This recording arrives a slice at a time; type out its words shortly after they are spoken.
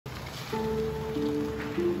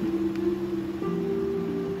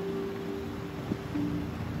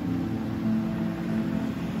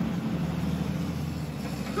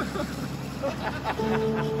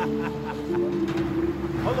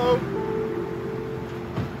Hello.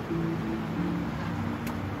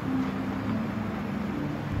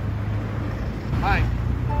 Hi.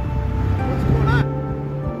 What's going on?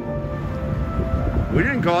 We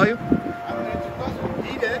didn't call you. I don't answer your question.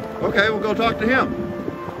 He did. Okay, we'll go talk to him.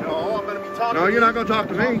 No, I'm going to be talking. No, you're not going to talk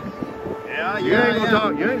to me. Yeah, You ain't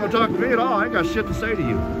gonna talk to me at all. I ain't got shit to say to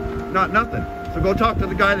you. Nothing. So go talk to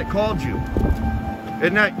the guy that called you.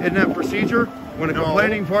 Isn't that procedure? When a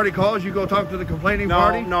complaining party calls, you go talk to the complaining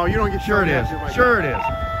party? No, you don't get. Sure it is. Sure it is.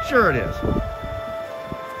 Sure it is.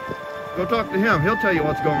 Go talk to him. He'll tell you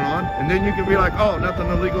what's going on, and then you can be like, "Oh, nothing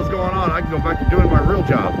illegal's going on. I can go back to doing my real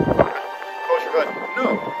job." Of course you're good.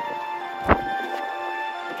 No.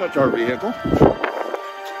 Don't touch our vehicle.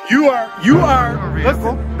 You are.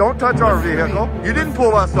 Listen, don't touch our vehicle. You didn't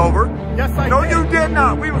pull us over. Yes, I did. No, you did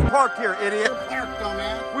not. We was parked here, idiot. You're parked,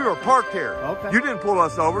 dumbass. We were parked here. Okay. You didn't pull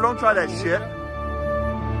us over. Don't try that shit.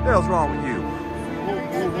 What the hell's wrong with you?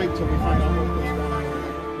 We'll wait till we find out what's going on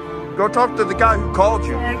here. Go talk to the guy who called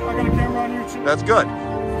you. All right, I got a camera on you too. That's good.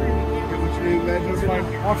 What's your name, man?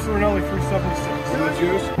 Officer Ranelli 376. See the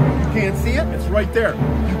juice? You can't see it? It's right there.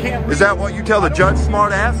 You can't read. Is that what you tell the judge,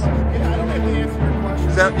 smart ass? Yeah, I don't have to answer your question.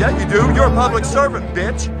 Is that, yeah, you do. You're a public servant,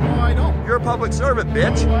 bitch. No, I don't. You're a public servant,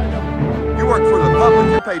 bitch. No, I don't. You work for the public.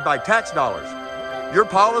 You're paid by tax dollars. Your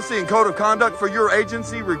policy and code of conduct for your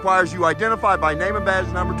agency requires you identify by name and badge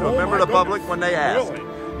number to a member of the public when they ask. Really?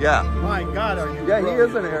 Yeah. My God, are you? Yeah, he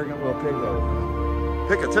is an arrogant little pig, though.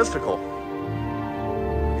 Picotistical.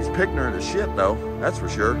 He's picking as shit, though. That's for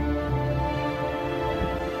sure.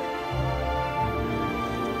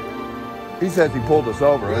 He says he pulled us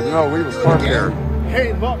over. No, we was parked there.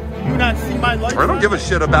 Hey, look, do you not see my lights? I don't give a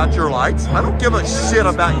shit about your lights. I don't give a shit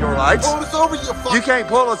about your lights. Pull us over, you fuck. You can't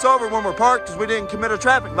pull us over when we're parked because we didn't commit a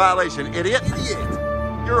traffic violation, idiot.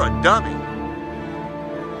 You're a dummy.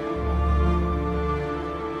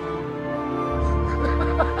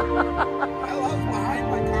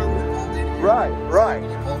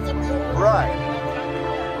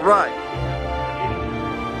 Right.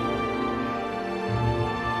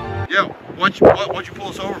 Yeah, what'd you pull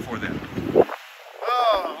us over for then?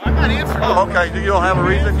 Oh, I'm not answering. Oh, okay. You don't have a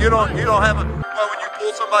reason. You don't have a. Well, when you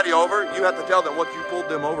pull somebody over, you have to tell them what you pulled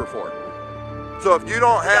them over for. So if you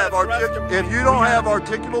don't have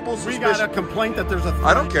articulable suspicion, we got a complaint that there's a threat.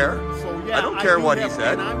 I don't care. So, yeah, I don't care what he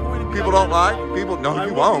said. People don't lie. People, no,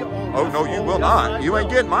 you won't. Oh no, you will not. You ain't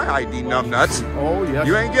getting my ID, numbnuts. Oh yes.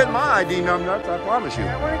 You ain't getting my ID, numbnuts. I promise you.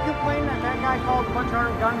 Yeah, what did you complain that that guy called a bunch of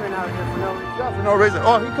armed gunmen out here for no reason? Yeah, for no reason.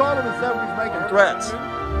 Oh, he called him and said he's making threats.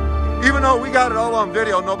 Even though we got it all on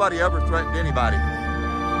video, nobody ever threatened anybody.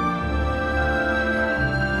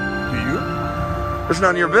 Do you? It's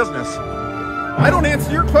none of your business. I don't answer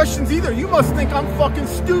your questions either. You must think I'm fucking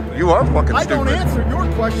stupid. You are fucking stupid. I don't answer your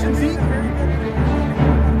questions either.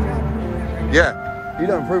 Yeah, he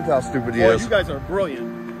doesn't prove how stupid he is. You guys are brilliant.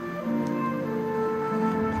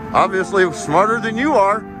 Obviously smarter than you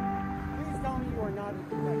are. Please tell me you are not a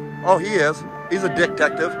detective. Oh, he is. He's a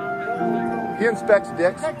detective. He inspects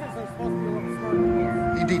dicks. Detectives are supposed to be a little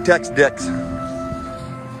smarter than you. He detects dicks.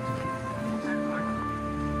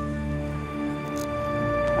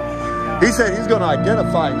 He said he's going to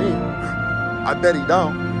identify me. I bet he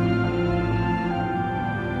don't.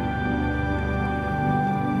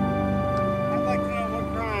 I'd like to know what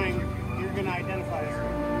crime you're going to identify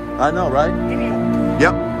us. I know, right?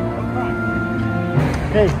 Yep. What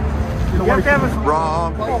crime? Hey, You have to have a...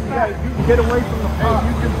 Wrong. you get away from the car.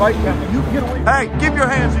 You can bite him. You can get away. Hey, keep your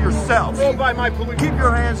hands to yourself. Go by my police. Keep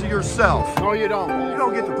your hands to yourself. No, you don't. You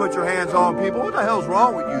don't get to put your hands on people. What the hell's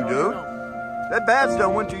wrong with you, dude? That badge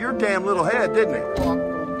done went to your damn little head, didn't it? Get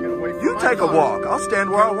away from You my take a car. walk. I'll stand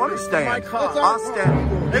where I want to stand. My car. I'll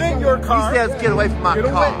stand. It ain't your car. He says get away from my Get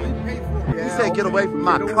car. away. He said get away from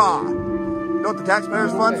my car. Don't the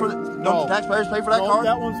taxpayers fund for the, don't the taxpayers pay for that car?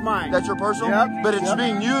 That one's mine. That's your personal? Yep. But it's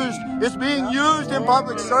being used. It's being used in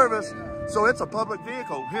public service, so it's a public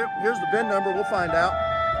vehicle. Here's the VIN number. We'll find out.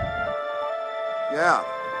 Yeah.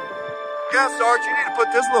 Yeah, Sarge, you need to put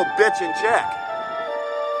this little bitch in check.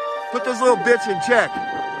 Put this little bitch in check.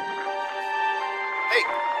 Hey,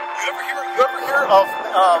 you ever hear of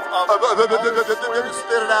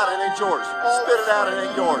Spit it out, it ain't yours. Spit it out, it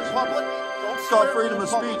ain't yours. public? It's called freedom of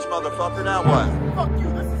speech, motherfucker. Now what? Fuck you,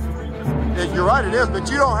 this is freedom of speech. You're right, it is, but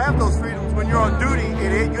you don't have those freedoms when you're on duty,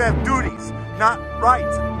 idiot. You have duties, not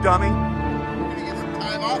rights, dummy. You're gonna get some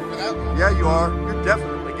time off for that one. Yeah, you are. You're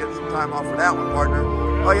definitely getting some time off for that one, partner.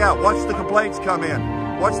 Oh yeah, watch the complaints come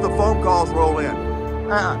in. Watch the phone calls roll in.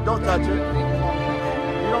 Don't touch it.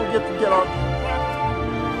 You don't get to get on.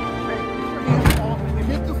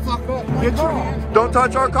 Get the fuck off my Get car. your, don't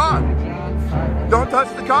touch our car. Don't touch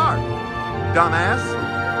the car, dumbass.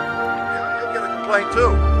 You'll get a complaint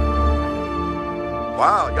too.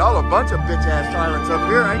 Wow, y'all a bunch of bitch-ass tyrants up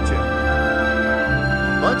here, ain't you?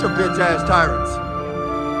 Bunch of bitch-ass tyrants.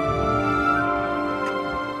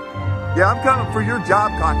 Yeah, I'm coming for your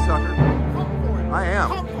job, cocksucker. I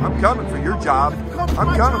am. I'm coming for your job.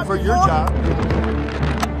 I'm coming for your job.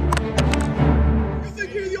 You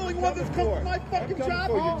think you're the only one that's come for my fucking job?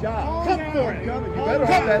 for your job. Come for it. You better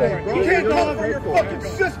have that ain't broke. You can't come for your fucking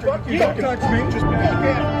sister. You don't touch me. Just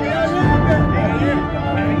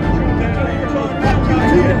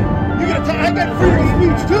You gotta tell, I got freedom of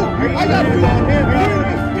speech too. I got freedom of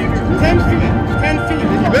speech. 10 feet. 10 feet.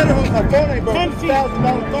 You better hope my phone ain't broke. 10 feet.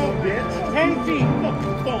 $1,000 phone, bitch. 10 feet. Look,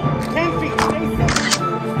 phone. 10 feet.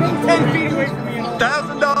 Stay 10 feet away from me.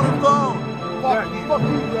 $1,000 phone. Fuck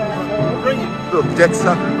you, asshole. Bring it. Little dick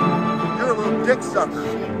sucker. You're a little dick sucker.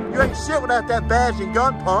 You ain't shit without that badge and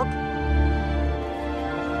gun, punk.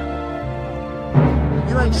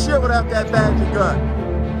 You ain't shit without that badge and gun.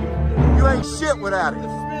 You ain't shit without it.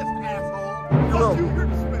 You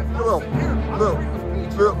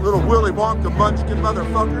little Willy Wonka munchkin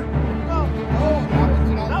motherfucker. No, that was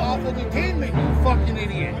an unlawful detainment, you fucking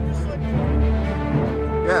idiot.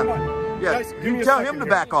 Yeah. Guys, give me You a tell second him to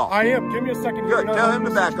here. back off. I am. Give me a second here. Good. No, Tell no, him to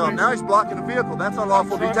no, back no, off. no. Now he's blocking the vehicle. That's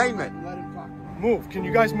unlawful Sorry. detainment. Let him talk. Move. Can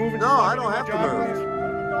you guys move? No, I don't have to move.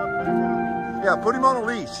 Yeah, put him on a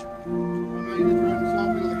leash. Well, now you're trying to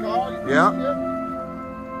sell me to the car?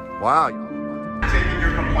 Yeah. Wow. Taking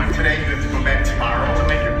your complaint today, you have to go back tomorrow to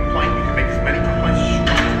make your complaint. You can make as many complaints as you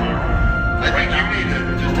want tomorrow. I think you need to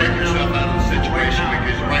just take yourself out of the situation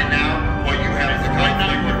because right now, what you have is a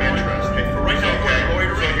conflict of interest. Okay, for right now, Okay,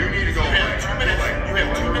 you're so you need to go You have 2 minutes. You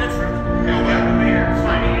have 2 minutes. Go away. You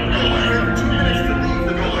have 2 minutes to leave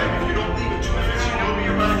the building. If you don't leave in 2 minutes, you will be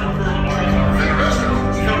arrested for Then arrest him.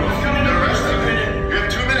 No, Then arrest him. you have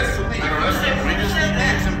 2 minutes to leave. Then arrest him. We just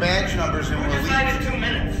need some badge numbers and We decided 2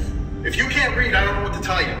 minutes. If you can't read, I don't know what to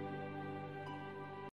tell you.